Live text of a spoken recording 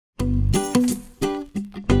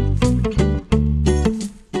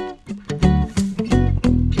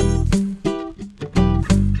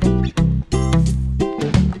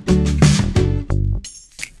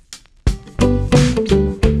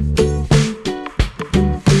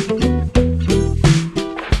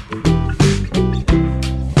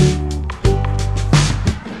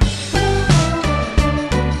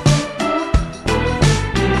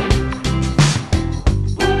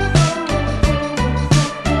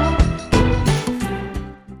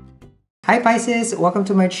Hi Pisces, welcome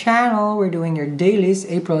to my channel. We're doing your dailies,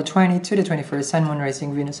 April 20 to the 21st, Sun, Moon,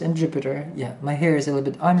 Rising, Venus, and Jupiter. Yeah, my hair is a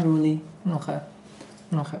little bit unruly. Okay.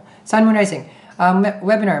 Sun, Moon, Rising.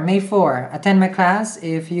 Webinar, May 4. Attend my class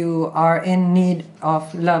if you are in need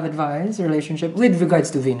of love advice, relationship, with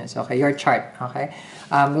regards to Venus. Okay, your chart. Okay.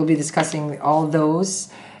 We'll be discussing all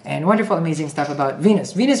those and wonderful, amazing stuff about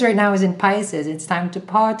Venus. Venus right now is in Pisces. It's time to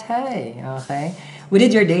party. Okay. We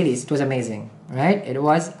did your dailies. It was amazing, right? It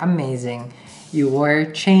was amazing. You were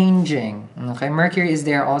changing. Okay, Mercury is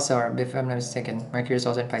there also, if I'm not mistaken. Mercury is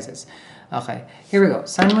also in Pisces. Okay, here we go.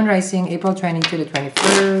 Sun, Moon, Rising, April 20 to the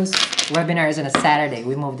 21st. Webinar is on a Saturday.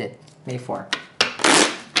 We moved it, May 4.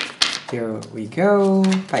 Here we go,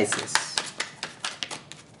 Pisces.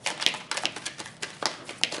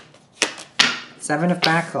 Seven of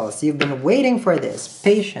Pentacles. You've been waiting for this.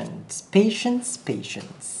 Patience, patience,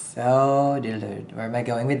 patience. Oh dear Lord, where am I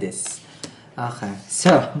going with this? Okay,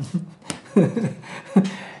 so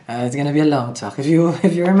it's gonna be a long talk. If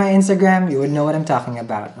you're on my Instagram, you would know what I'm talking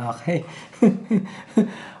about. Okay.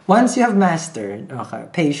 Once you have mastered, okay,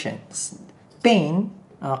 patience, pain,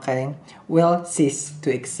 okay, will cease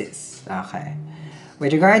to exist. Okay.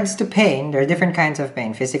 With regards to pain, there are different kinds of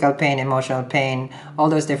pain: physical pain, emotional pain, all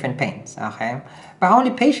those different pains. Okay, but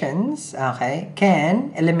only patience, okay,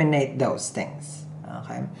 can eliminate those things.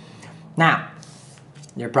 Okay. Now,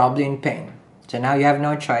 you're probably in pain. So now you have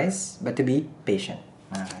no choice but to be patient.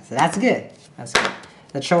 So that's good. That's good.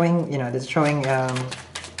 That's showing, that's showing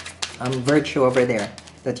virtue over there.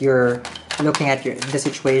 That you're looking at the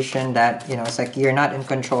situation that, it's like you're not in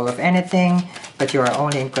control of anything, but you are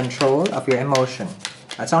only in control of your emotion.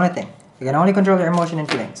 That's the only thing. You can only control your emotion and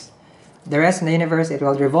feelings. The rest in the universe, it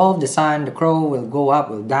will revolve. The sun, the crow will go up,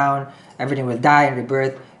 will down. Everything will die and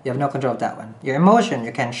rebirth. You have no control of that one. Your emotion,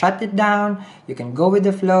 you can shut it down. You can go with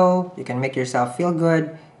the flow. You can make yourself feel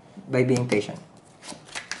good by being patient.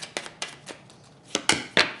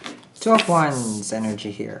 Two of Wands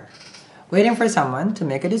energy here. Waiting for someone to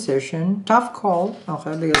make a decision. Tough call.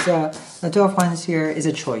 Okay, because the Two of Wands here is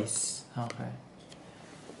a choice. Okay.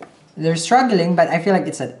 They're struggling, but I feel like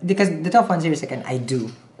because the Two of Wands here is like an I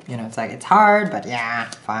do. It's like, it's hard, but yeah,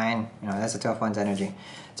 fine. That's the Two of Wands energy.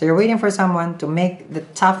 So you're waiting for someone to make the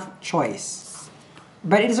tough choice.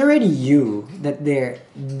 But it is already you that they're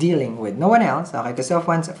dealing with. No one else. Okay, because Two of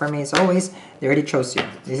Wands for me is always, they already chose you.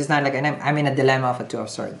 This is not like, I'm in a dilemma of a Two of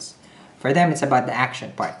Swords. For them, it's about the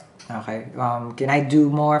action part. Okay, can I do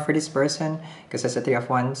more for this person? Because that's the Three of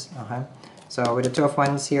Wands. Okay, so with the Two of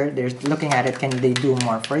Wands here, they're looking at it, can they do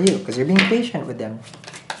more for you? Because you're being patient with them.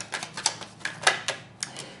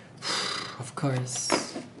 Of course.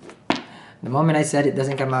 The moment I said it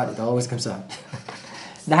doesn't come out, it always comes out.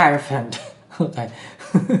 The Hierophant.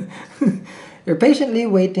 You're patiently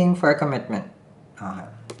waiting for a commitment.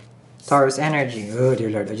 Taurus energy. Oh dear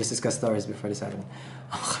Lord, I just discussed Taurus before this happened.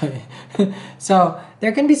 Okay. So,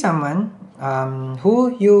 there can be someone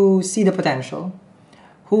who you see the potential,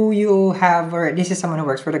 who you have, or this is someone who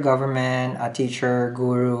works for the government, a teacher,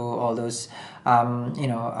 guru, all those,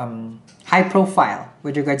 high profile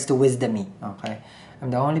with regards to wisdom-y. Okay. I'm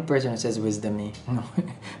the only person who says wisdom-y. No.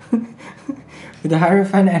 With the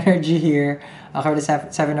Hierophant energy here, okay, with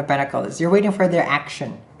the Seven of Pentacles, you're waiting for their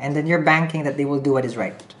action, and then you're banking that they will do what is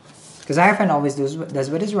right. Because Hierophant always does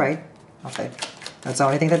what is right. Okay, that's the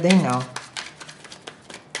only thing that they know.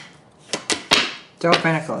 Two of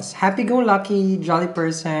Pentacles, happy-go-lucky, jolly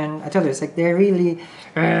person. I told you, it's like they're really,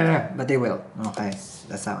 but they will. Okay,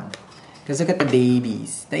 that's that one. Because look at the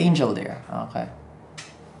babies, the angel there. Okay.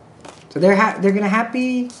 So they're gonna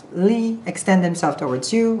happily extend themselves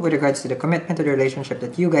towards you with regards to the commitment to the relationship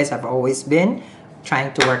that you guys have always been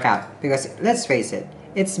trying to work out. Because let's face it,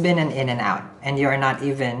 it's been an in and out, and you're not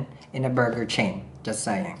even in a burger chain. Just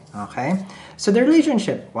saying. Okay. So the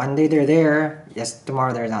relationship, one day they're there, yes,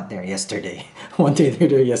 tomorrow they're not there. Yesterday, one day they're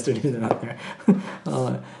there, yesterday they're not there.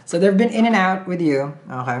 So they've been in and out with you.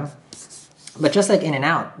 Okay. But just like in and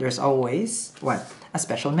out, there's always what? A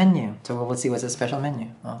special menu. So we'll see what's a special menu.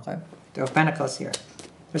 Okay. Two of Pentacles here.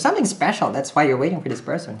 There's something special. That's why you're waiting for this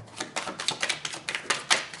person.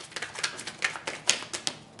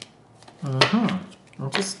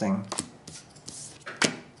 Interesting.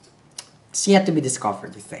 It's yet to be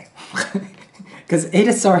discovered, you say. Because Eight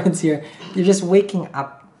of Swords here, you're just waking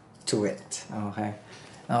up to it. Okay.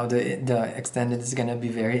 Now the extended is gonna be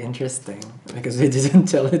very interesting because we didn't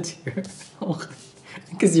tell it here.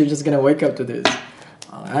 Because you're just gonna wake up to this.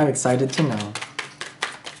 I'm excited to know.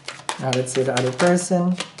 Now let's see the other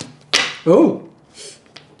person. Oh!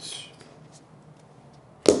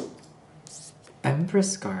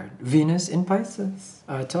 Empress card. Venus in Pisces.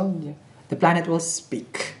 I told you. The planet will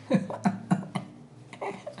speak.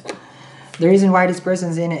 The reason why this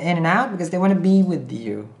person's in and out, because they want to be with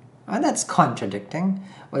you. Oh, that's contradicting.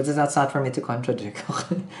 Well, that's not for me to contradict.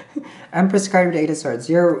 Empress card with the Eight of Swords.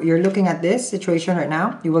 You're looking at this situation right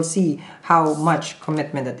now. You will see how much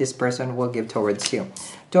commitment that this person will give towards you.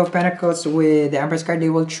 Two of Pentacles with the Empress card. They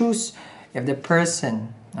will choose, if the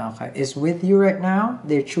person is with you right now,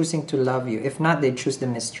 they're choosing to love you. If not, they choose the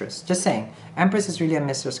Mistress. Just saying. Empress is really a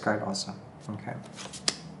Mistress card also. Okay.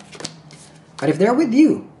 But if they're with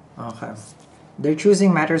you, they're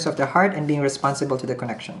choosing matters of the heart and being responsible to the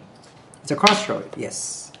connection. It's a crossroad,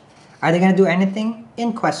 yes. Are they going to do anything?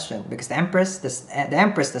 In question. Because the Empress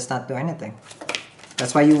does not do anything.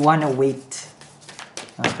 That's why you want to wait.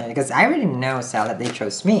 Okay, because I already know, Sal, that they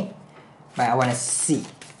chose me. But I want to see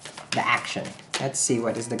the action. Let's see,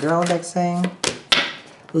 what is the girl deck saying?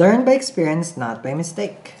 Learn by experience, not by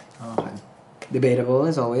mistake. Okay. Debatable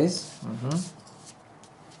as always.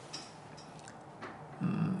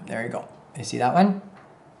 There you go. You see that one?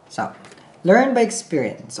 So, learn by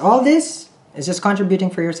experience. All this is just contributing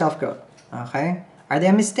for your self-growth. Okay? Are they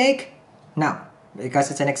a mistake? No.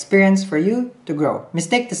 Because it's an experience for you to grow.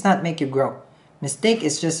 Mistake does not make you grow. Mistake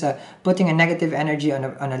is just putting a negative energy on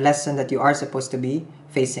a lesson that you are supposed to be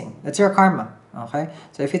facing. That's your karma. Okay?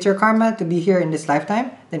 So if it's your karma to be here in this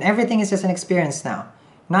lifetime, then everything is just an experience now.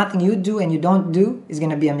 Nothing you do and you don't do is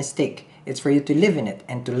going to be a mistake. It's for you to live in it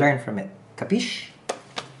and to learn from it. Capiche?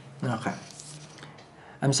 Okay.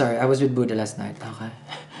 I'm sorry, I was with Buddha last night. Okay.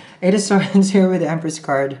 Eight of Swords here with the Empress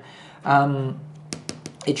card.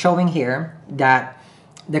 It's showing here that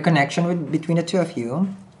the connection between the two of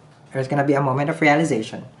you, there's going to be a moment of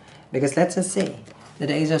realization. Because let's just say that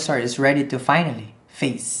the Ace of Swords is ready to finally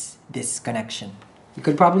face this connection. You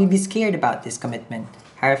could probably be scared about this commitment.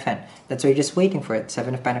 Hierophant. That's why you're just waiting for it.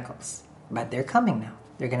 Seven of Pentacles. But they're coming now.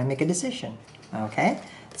 They're going to make a decision. Okay?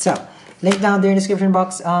 So, link down there in the description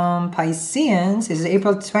box. Pisceans, this is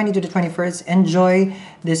April 20 to the 21st. Enjoy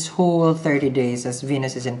this whole 30 days as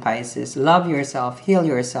Venus is in Pisces. Love yourself, heal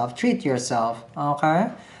yourself, treat yourself.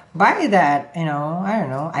 Okay? Buy that, I don't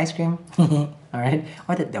know, ice cream. Alright?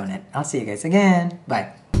 Or the donut. I'll see you guys again.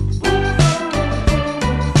 Bye.